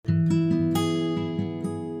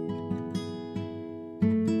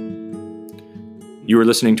You are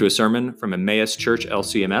listening to a sermon from Emmaus Church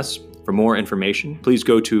LCMS. For more information, please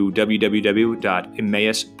go to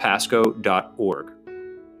www.emmauspasco.org.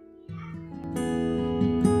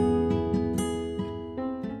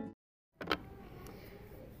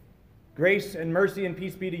 Grace and mercy and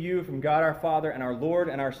peace be to you from God our Father and our Lord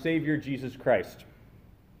and our Savior Jesus Christ.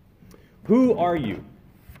 Who are you?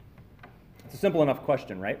 It's a simple enough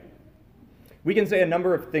question, right? We can say a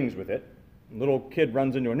number of things with it. A little kid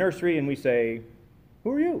runs into a nursery and we say,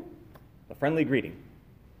 "Who are you?" A friendly greeting.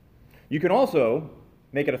 You can also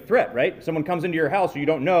make it a threat, right? Someone comes into your house who you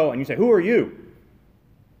don't know and you say, "Who are you?"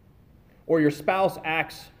 Or your spouse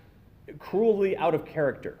acts cruelly out of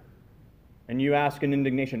character and you ask in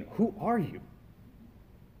indignation, "Who are you?"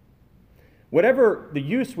 Whatever the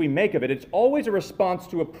use we make of it, it's always a response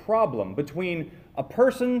to a problem between a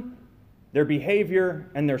person, their behavior,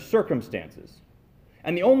 and their circumstances.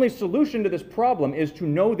 And the only solution to this problem is to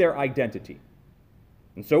know their identity.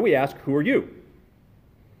 And so we ask, who are you?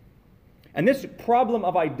 And this problem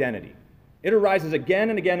of identity, it arises again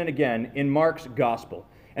and again and again in Mark's gospel.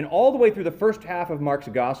 And all the way through the first half of Mark's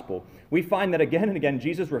gospel, we find that again and again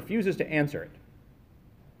Jesus refuses to answer it.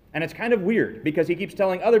 And it's kind of weird because he keeps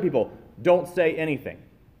telling other people, don't say anything.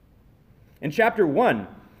 In chapter 1,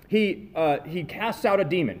 he casts out a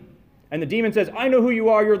demon. And the demon says, "I know who you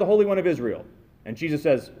are, you're the Holy One of Israel." And Jesus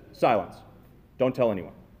says, "Silence, don't tell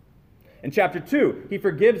anyone." In chapter 2, he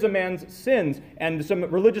forgives a man's sins, and some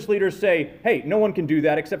religious leaders say, "Hey, no one can do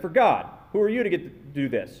that except for God. Who are you to get to do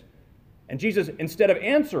this?" And Jesus, instead of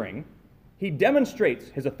answering, he demonstrates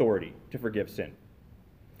his authority to forgive sin.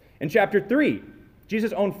 In chapter 3,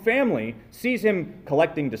 Jesus' own family sees him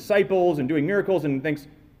collecting disciples and doing miracles and thinks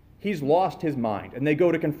he's lost his mind, and they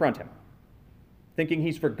go to confront him, thinking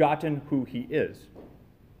he's forgotten who he is.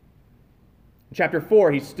 In chapter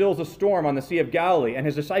 4, he stills a storm on the Sea of Galilee, and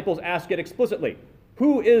his disciples ask it explicitly,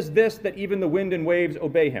 "Who is this that even the wind and waves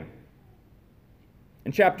obey him?"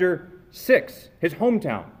 In chapter 6, his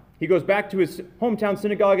hometown, he goes back to his hometown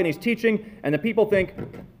synagogue and he's teaching, and the people think,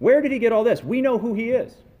 "Where did he get all this? We know who he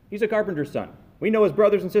is. He's a carpenter's son. We know his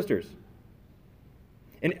brothers and sisters."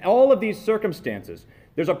 In all of these circumstances,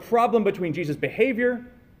 there's a problem between Jesus' behavior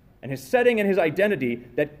and his setting and his identity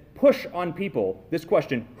that push on people this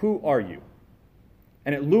question, who are you?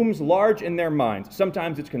 And it looms large in their minds.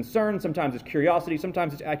 Sometimes it's concern, sometimes it's curiosity,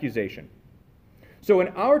 sometimes it's accusation. So in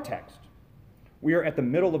our text, we are at the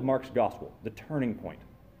middle of Mark's gospel, the turning point.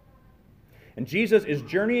 And Jesus is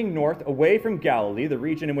journeying north away from Galilee, the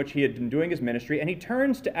region in which he had been doing his ministry, and he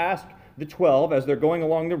turns to ask the 12 as they're going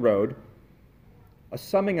along the road, a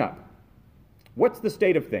summing up. What's the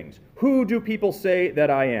state of things? Who do people say that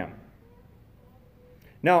I am?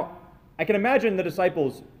 Now, I can imagine the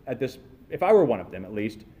disciples at this, if I were one of them at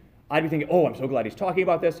least, I'd be thinking, "Oh, I'm so glad he's talking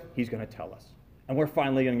about this. He's going to tell us. And we're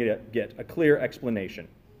finally going to get a clear explanation."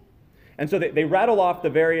 And so they rattle off the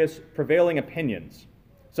various prevailing opinions.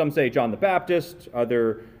 Some say John the Baptist,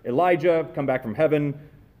 other Elijah, come back from heaven,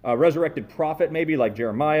 a resurrected prophet maybe like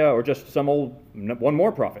Jeremiah, or just one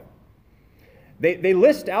more prophet. They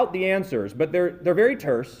list out the answers, but they're very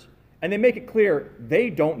terse, and they make it clear they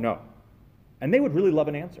don't know. And they would really love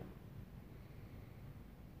an answer.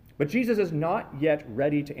 But Jesus is not yet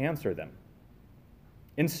ready to answer them.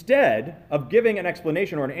 Instead of giving an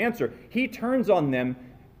explanation or an answer, he turns on them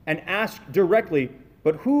and asks directly,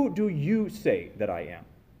 "But who do you say that I am?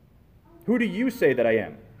 Who do you say that I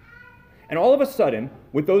am?" And all of a sudden,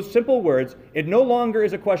 with those simple words, it no longer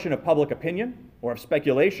is a question of public opinion or of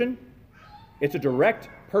speculation. It's a direct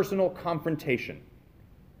personal confrontation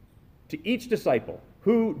to each disciple.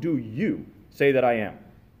 Who do you say that I am?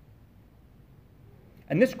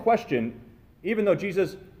 And this question, even though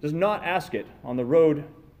Jesus does not ask it on the road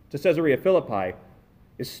to Caesarea Philippi,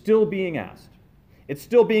 is still being asked. It's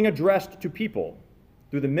still being addressed to people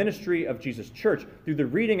through the ministry of Jesus' church, through the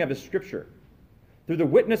reading of his scripture, through the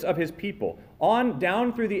witness of his people. On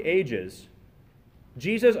down through the ages,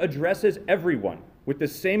 Jesus addresses everyone with the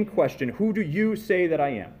same question, who do you say that I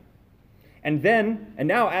am? And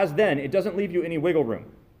now, it doesn't leave you any wiggle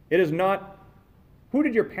room. It is not, who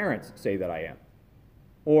did your parents say that I am?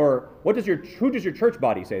 Or who does your church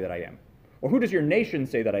body say that I am? Or who does your nation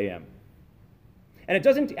say that I am? And it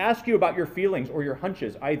doesn't ask you about your feelings or your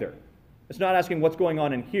hunches either. It's not asking what's going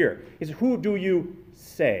on in here. It's who do you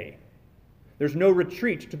say? There's no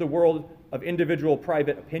retreat to the world of individual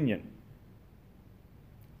private opinion.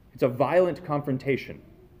 It's a violent confrontation.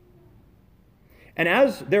 And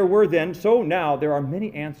as there were then, so now there are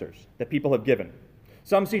many answers that people have given.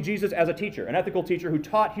 Some see Jesus as a teacher, an ethical teacher who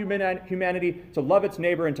taught humanity to love its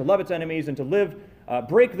neighbor and to love its enemies and to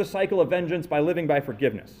break the cycle of vengeance by living by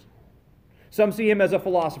forgiveness. Some see him as a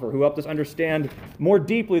philosopher who helped us understand more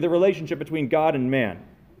deeply the relationship between God and man.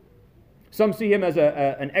 Some see him as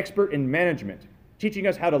an expert in management, teaching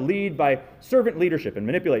us how to lead by servant leadership and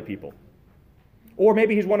manipulate people. Or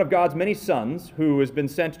maybe he's one of God's many sons who has been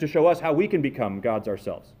sent to show us how we can become gods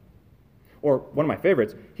ourselves. Or one of my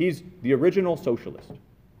favorites, he's the original socialist.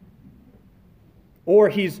 Or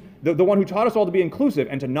he's the one who taught us all to be inclusive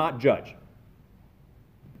and to not judge.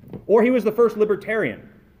 Or he was the first libertarian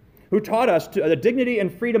who taught us the dignity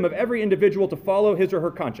and freedom of every individual to follow his or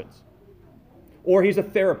her conscience. Or he's a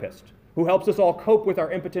therapist who helps us all cope with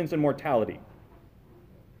our impotence and mortality.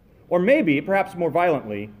 Or maybe, perhaps more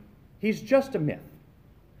violently, he's just a myth.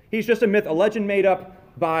 He's just a myth, a legend made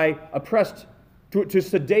up by to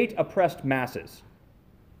sedate oppressed masses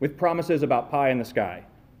with promises about pie in the sky.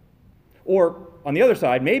 Or, on the other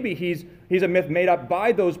side, maybe he's a myth made up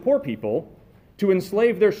by those poor people to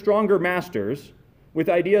enslave their stronger masters with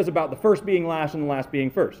ideas about the first being last and the last being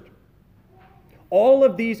first. All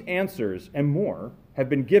of these answers and more have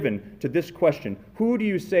been given to this question, who do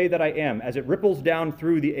you say that I am, as it ripples down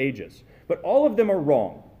through the ages? But all of them are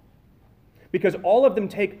wrong, because all of them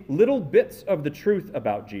take little bits of the truth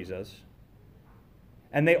about Jesus,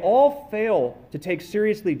 and they all fail to take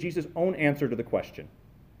seriously Jesus' own answer to the question.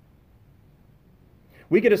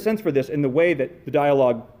 We get a sense for this in the way that the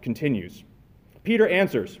dialogue continues. Peter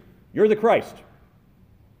answers, "You're the Christ,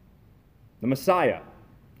 the Messiah."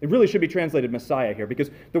 It really should be translated Messiah here, because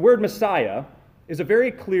the word Messiah is a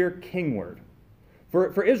very clear king word.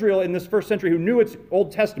 For Israel in this first century who knew its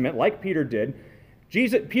Old Testament, like Peter did,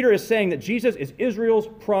 Peter is saying that Jesus is Israel's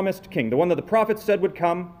promised king, the one that the prophets said would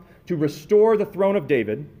come to restore the throne of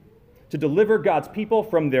David, to deliver God's people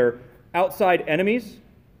from their outside enemies,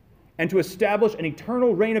 and to establish an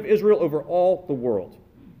eternal reign of Israel over all the world.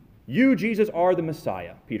 You, Jesus, are the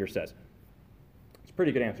Messiah, Peter says. It's a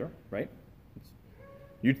pretty good answer, right?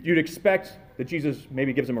 You'd expect that Jesus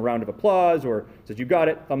maybe gives him a round of applause or says, "You got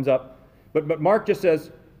it, thumbs up." But Mark just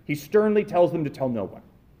says, he sternly tells them to tell no one.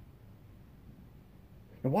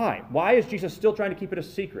 And why? Why is Jesus still trying to keep it a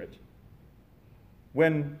secret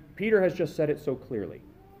when Peter has just said it so clearly?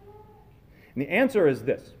 And the answer is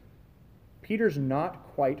this: Peter's not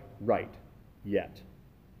quite right yet.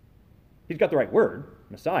 He's got the right word,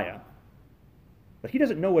 Messiah, but he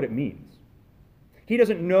doesn't know what it means. He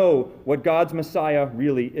doesn't know what God's Messiah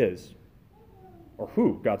really is, or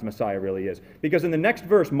who God's Messiah really is. Because in the next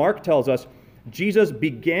verse, Mark tells us, Jesus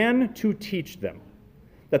began to teach them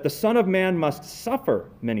that the Son of Man must suffer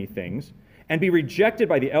many things and be rejected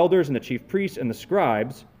by the elders and the chief priests and the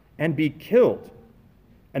scribes and be killed,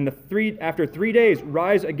 and after 3 days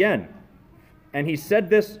rise again. And he said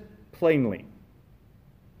this plainly.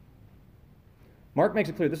 Mark makes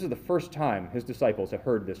it clear this is the first time his disciples have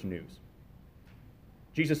heard this news.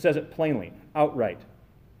 Jesus says it plainly, outright.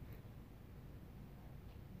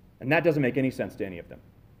 And that doesn't make any sense to any of them.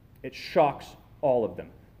 It shocks all of them.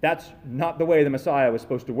 That's not the way the Messiah was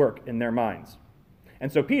supposed to work in their minds.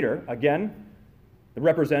 And so Peter, again, the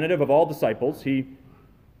representative of all disciples,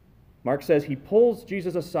 Mark says he pulls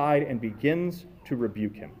Jesus aside and begins to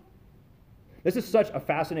rebuke him. This is such a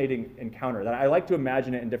fascinating encounter that I like to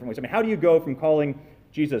imagine it in different ways. I mean, how do you go from calling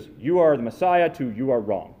Jesus, "You are the Messiah," to "You are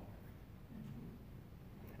wrong"?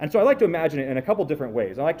 And so I like to imagine it in a couple different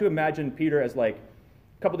ways. I like to imagine Peter as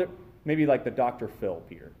maybe like the Dr. Phil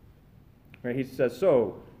Peter. Right? He says,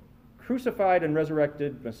 "So, crucified and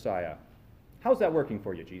resurrected Messiah, how's that working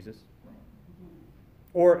for you, Jesus?"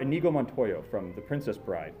 Or Inigo Montoya from The Princess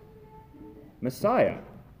Bride, "Messiah,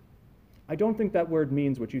 I don't think that word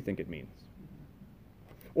means what you think it means."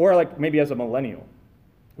 Or like maybe as a millennial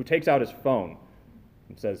who takes out his phone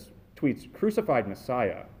and tweets, "Crucified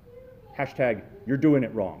Messiah, hashtag, you're doing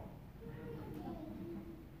it wrong."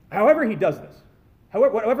 However he does this,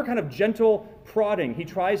 whatever kind of gentle prodding he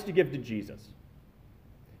tries to give to Jesus,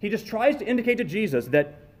 he just tries to indicate to Jesus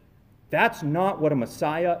that that's not what a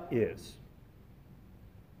Messiah is.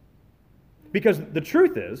 Because the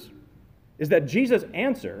truth is that Jesus'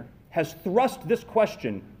 answer has thrust this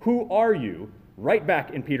question, "Who are you?" right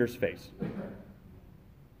back in Peter's face.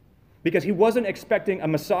 Because he wasn't expecting a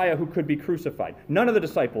Messiah who could be crucified. None of the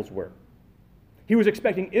disciples were. He was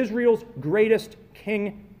expecting Israel's greatest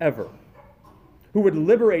king ever, who would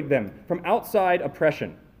liberate them from outside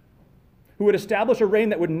oppression, who would establish a reign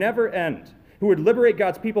that would never end, who would liberate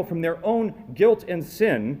God's people from their own guilt and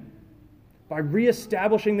sin by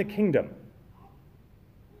reestablishing the kingdom.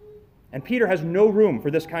 And Peter has no room for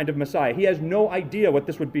this kind of Messiah. He has no idea what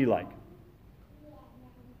this would be like.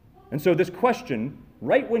 And so this question,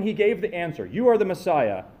 right when he gave the answer, "You are the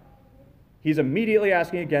Messiah," he's immediately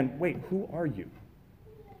asking again, "Wait, who are you?"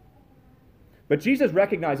 But Jesus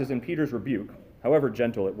recognizes in Peter's rebuke, however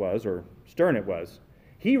gentle it was or stern it was,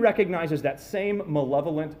 he recognizes that same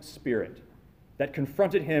malevolent spirit that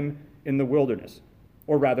confronted him in the wilderness,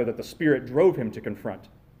 or rather that the Spirit drove him to confront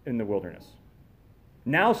in the wilderness.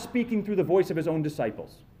 Now speaking through the voice of his own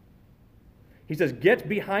disciples. He says, "Get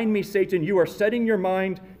behind me, Satan. You are setting your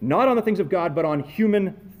mind not on the things of God, but on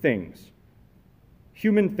human things."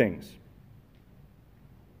 Human things.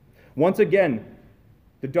 Once again,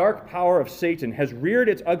 the dark power of Satan has reared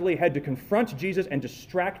its ugly head to confront Jesus and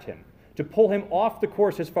distract him, to pull him off the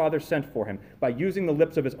course his Father sent for him by using the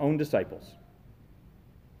lips of his own disciples.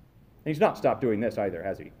 And he's not stopped doing this either,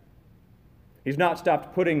 has he? He's not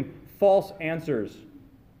stopped putting false answers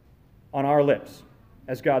on our lips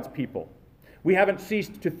as God's people. We haven't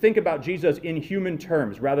ceased to think about Jesus in human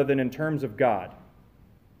terms rather than in terms of God.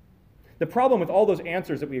 The problem with all those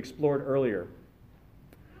answers that we explored earlier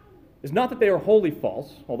is not that they are wholly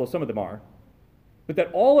false, although some of them are, but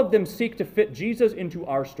that all of them seek to fit Jesus into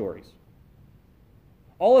our stories.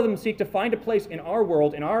 All of them seek to find a place in our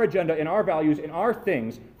world, in our agenda, in our values, in our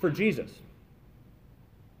things for Jesus.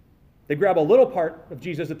 They grab a little part of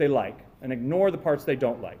Jesus that they like and ignore the parts they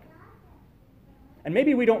don't like. And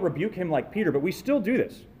maybe we don't rebuke him like Peter, but we still do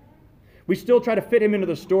this. We still try to fit him into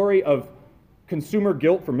the story of consumer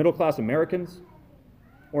guilt for middle-class Americans,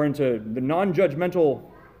 or into the non-judgmental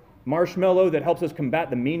marshmallow that helps us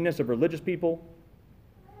combat the meanness of religious people,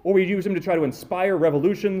 or we use him to try to inspire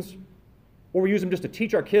revolutions, or we use him just to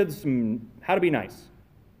teach our kids how to be nice.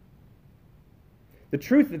 The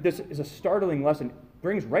truth that this is a startling lesson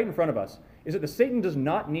brings right in front of us is that Satan does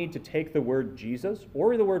not need to take the word Jesus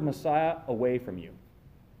or the word Messiah away from you.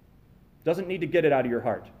 Doesn't need to get it out of your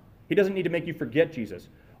heart. He doesn't need to make you forget Jesus.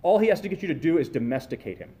 All he has to get you to do is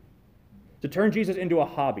domesticate him, to turn Jesus into a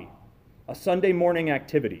hobby, a Sunday morning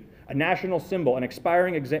activity, a national symbol, an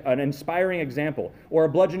inspiring example, or a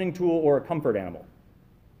bludgeoning tool or a comfort animal.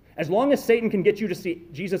 As long as Satan can get you to see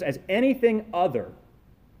Jesus as anything other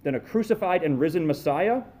than a crucified and risen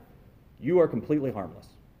Messiah, you are completely harmless.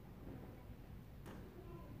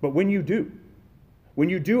 But when you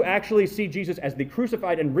do actually see Jesus as the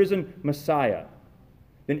crucified and risen Messiah,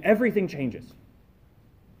 then everything changes.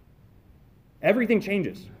 Everything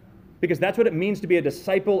changes, because that's what it means to be a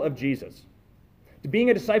disciple of Jesus.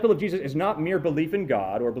 Being a disciple of Jesus is not mere belief in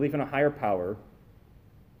God or belief in a higher power,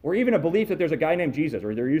 or even a belief that there's a guy named Jesus,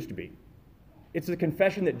 or there used to be. It's the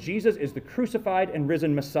confession that Jesus is the crucified and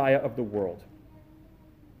risen Messiah of the world.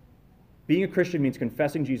 Being a Christian means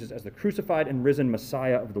confessing Jesus as the crucified and risen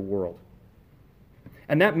Messiah of the world.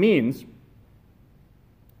 And that means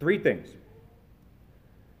three things.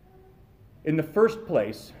 In the first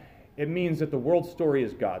place, it means that the world's story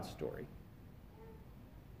is God's story.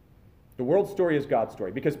 The world's story is God's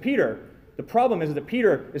story. Because the problem is that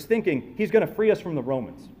Peter is thinking he's going to free us from the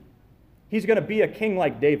Romans. He's going to be a king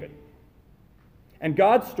like David. And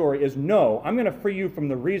God's story is, no, I'm going to free you from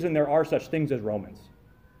the reason there are such things as Romans.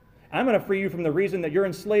 I'm going to free you from the reason that you're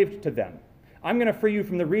enslaved to them. I'm going to free you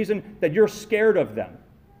from the reason that you're scared of them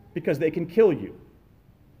because they can kill you.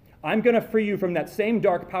 I'm going to free you from that same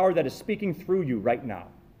dark power that is speaking through you right now.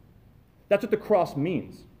 That's what the cross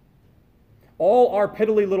means. All our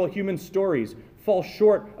piddly little human stories fall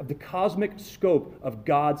short of the cosmic scope of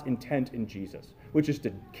God's intent in Jesus, which is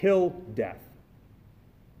to kill death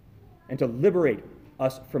and to liberate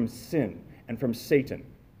us from sin and from Satan.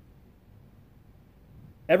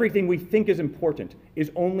 Everything we think is important is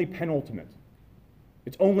only penultimate.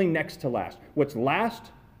 It's only next to last. What's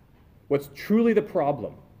last, what's truly the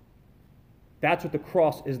problem, that's what the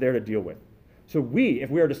cross is there to deal with. So we, if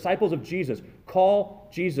we are disciples of Jesus, call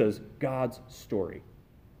Jesus God's story,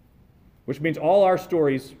 which means all our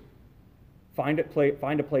stories find a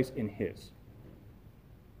place in his.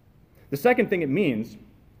 The second thing it means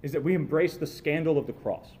is that we embrace the scandal of the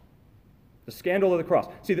cross. The scandal of the cross.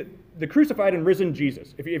 See, the crucified and risen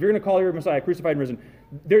Jesus, if you're going to call your Messiah crucified and risen,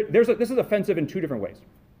 this is offensive in two different ways,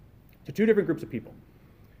 to two different groups of people.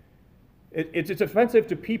 It's offensive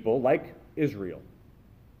to people like Israel,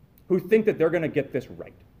 who think that they're going to get this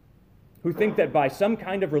right, who think that by some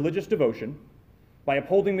kind of religious devotion, by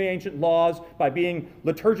upholding the ancient laws, by being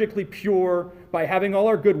liturgically pure, by having all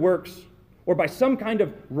our good works, or by some kind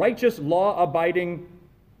of righteous, law-abiding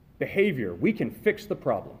behavior, we can fix the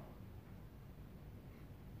problem.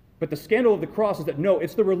 But the scandal of the cross is that, no,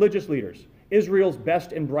 it's the religious leaders, Israel's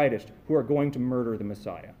best and brightest, who are going to murder the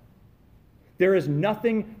Messiah. There is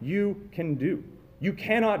nothing you can do. You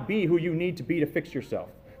cannot be who you need to be to fix yourself.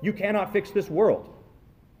 You cannot fix this world.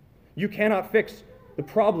 You cannot fix the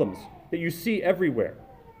problems that you see everywhere.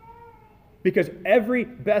 Because every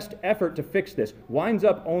best effort to fix this winds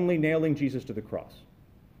up only nailing Jesus to the cross.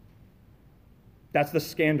 That's the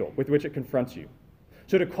scandal with which it confronts you.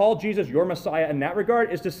 So to call Jesus your Messiah in that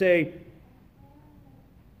regard is to say,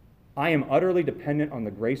 I am utterly dependent on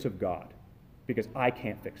the grace of God because I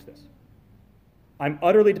can't fix this. I'm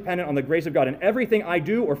utterly dependent on the grace of God, and everything I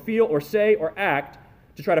do or feel or say or act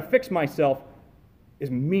to try to fix myself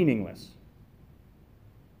is meaningless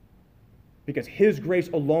because His grace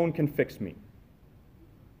alone can fix me.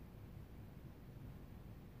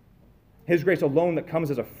 His grace alone that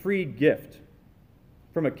comes as a free gift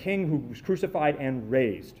from a king who was crucified and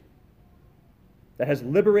raised, that has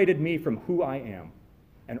liberated me from who I am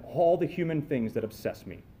and all the human things that obsess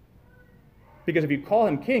me. Because if you call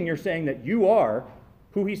Him king, you're saying that you are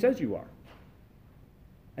who He says you are,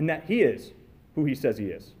 and that He is who He says He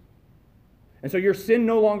is. And so your sin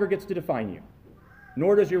no longer gets to define you,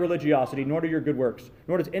 nor does your religiosity, nor do your good works,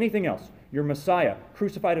 nor does anything else. Your Messiah,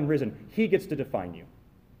 crucified and risen, He gets to define you.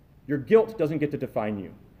 Your guilt doesn't get to define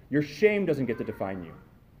you. Your shame doesn't get to define you.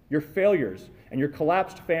 Your failures and your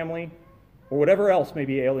collapsed family, or whatever else may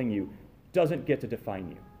be ailing you, doesn't get to define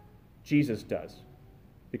you. Jesus does,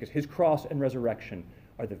 because His cross and resurrection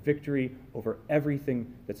are the victory over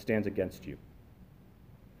everything that stands against you.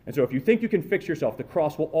 And so if you think you can fix yourself, the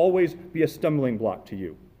cross will always be a stumbling block to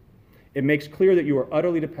you. It makes clear that you are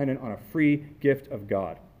utterly dependent on a free gift of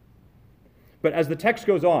God. But as the text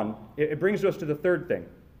goes on, it brings us to the third thing,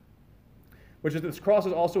 which is that this cross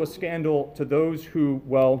is also a scandal to those who,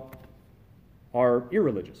 well, are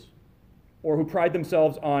irreligious, or who pride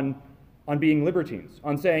themselves on being libertines,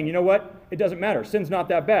 on saying, you know what, it doesn't matter, sin's not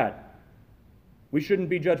that bad. We shouldn't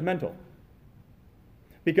be judgmental.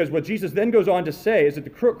 Because what Jesus then goes on to say is that the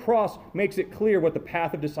cross makes it clear what the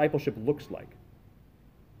path of discipleship looks like.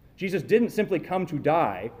 Jesus didn't simply come to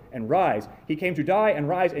die and rise. He came to die and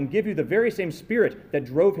rise and give you the very same Spirit that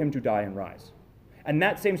drove Him to die and rise. And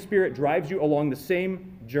that same Spirit drives you along the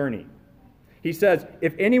same journey. He says,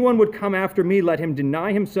 if anyone would come after me, let him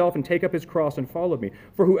deny himself and take up his cross and follow me.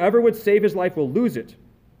 For whoever would save his life will lose it.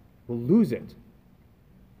 Will lose it.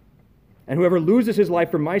 And whoever loses his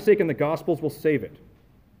life for my sake and the gospel's will save it.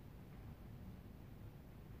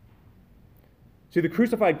 See, the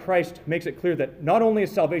crucified Christ makes it clear that not only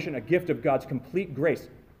is salvation a gift of God's complete grace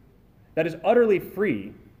that is utterly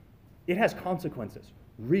free, it has consequences,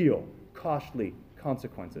 real, costly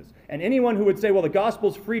consequences. And anyone who would say, well, the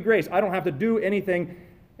gospel's free grace, I don't have to do anything,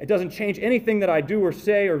 it doesn't change anything that I do or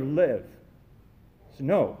say or live. So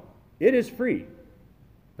no, it is free,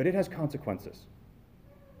 but it has consequences.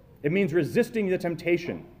 It means resisting the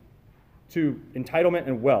temptation to entitlement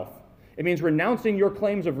and wealth. It means renouncing your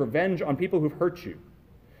claims of revenge on people who've hurt you.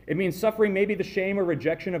 It means suffering maybe the shame or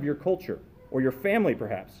rejection of your culture, or your family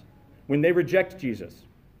perhaps, when they reject Jesus.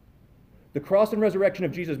 The cross and resurrection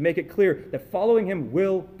of Jesus make it clear that following Him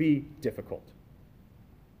will be difficult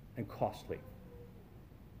and costly.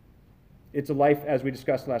 It's a life, as we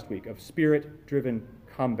discussed last week, of Spirit-driven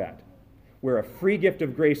combat, where a free gift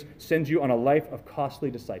of grace sends you on a life of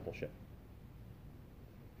costly discipleship.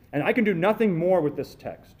 And I can do nothing more with this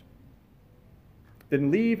text than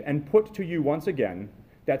leave and put to you once again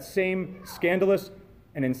that same scandalous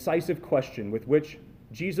and incisive question with which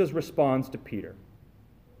Jesus responds to Peter.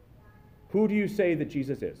 Who do you say that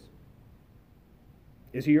Jesus is?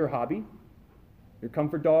 Is He your hobby, your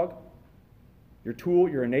comfort dog, your tool,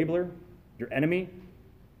 your enabler, your enemy?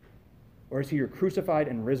 Or is He your crucified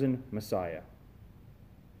and risen Messiah?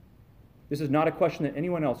 This is not a question that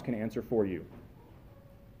anyone else can answer for you.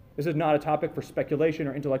 This is not a topic for speculation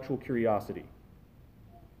or intellectual curiosity.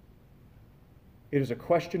 It is a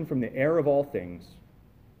question from the heir of all things,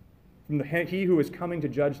 from He who is coming to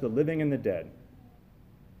judge the living and the dead.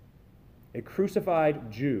 A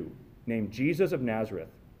crucified Jew named Jesus of Nazareth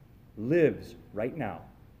lives right now,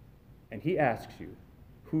 and He asks you,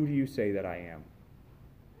 who do you say that I am?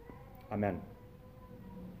 Amen.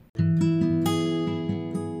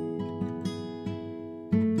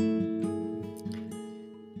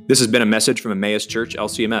 This has been a message from Emmaus Church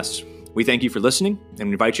LCMS. We thank you for listening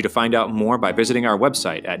and invite you to find out more by visiting our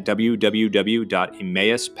website at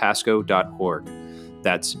www.emmauspasco.org.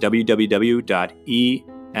 That's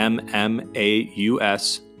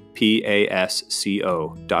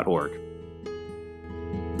www.emmauspasco.org.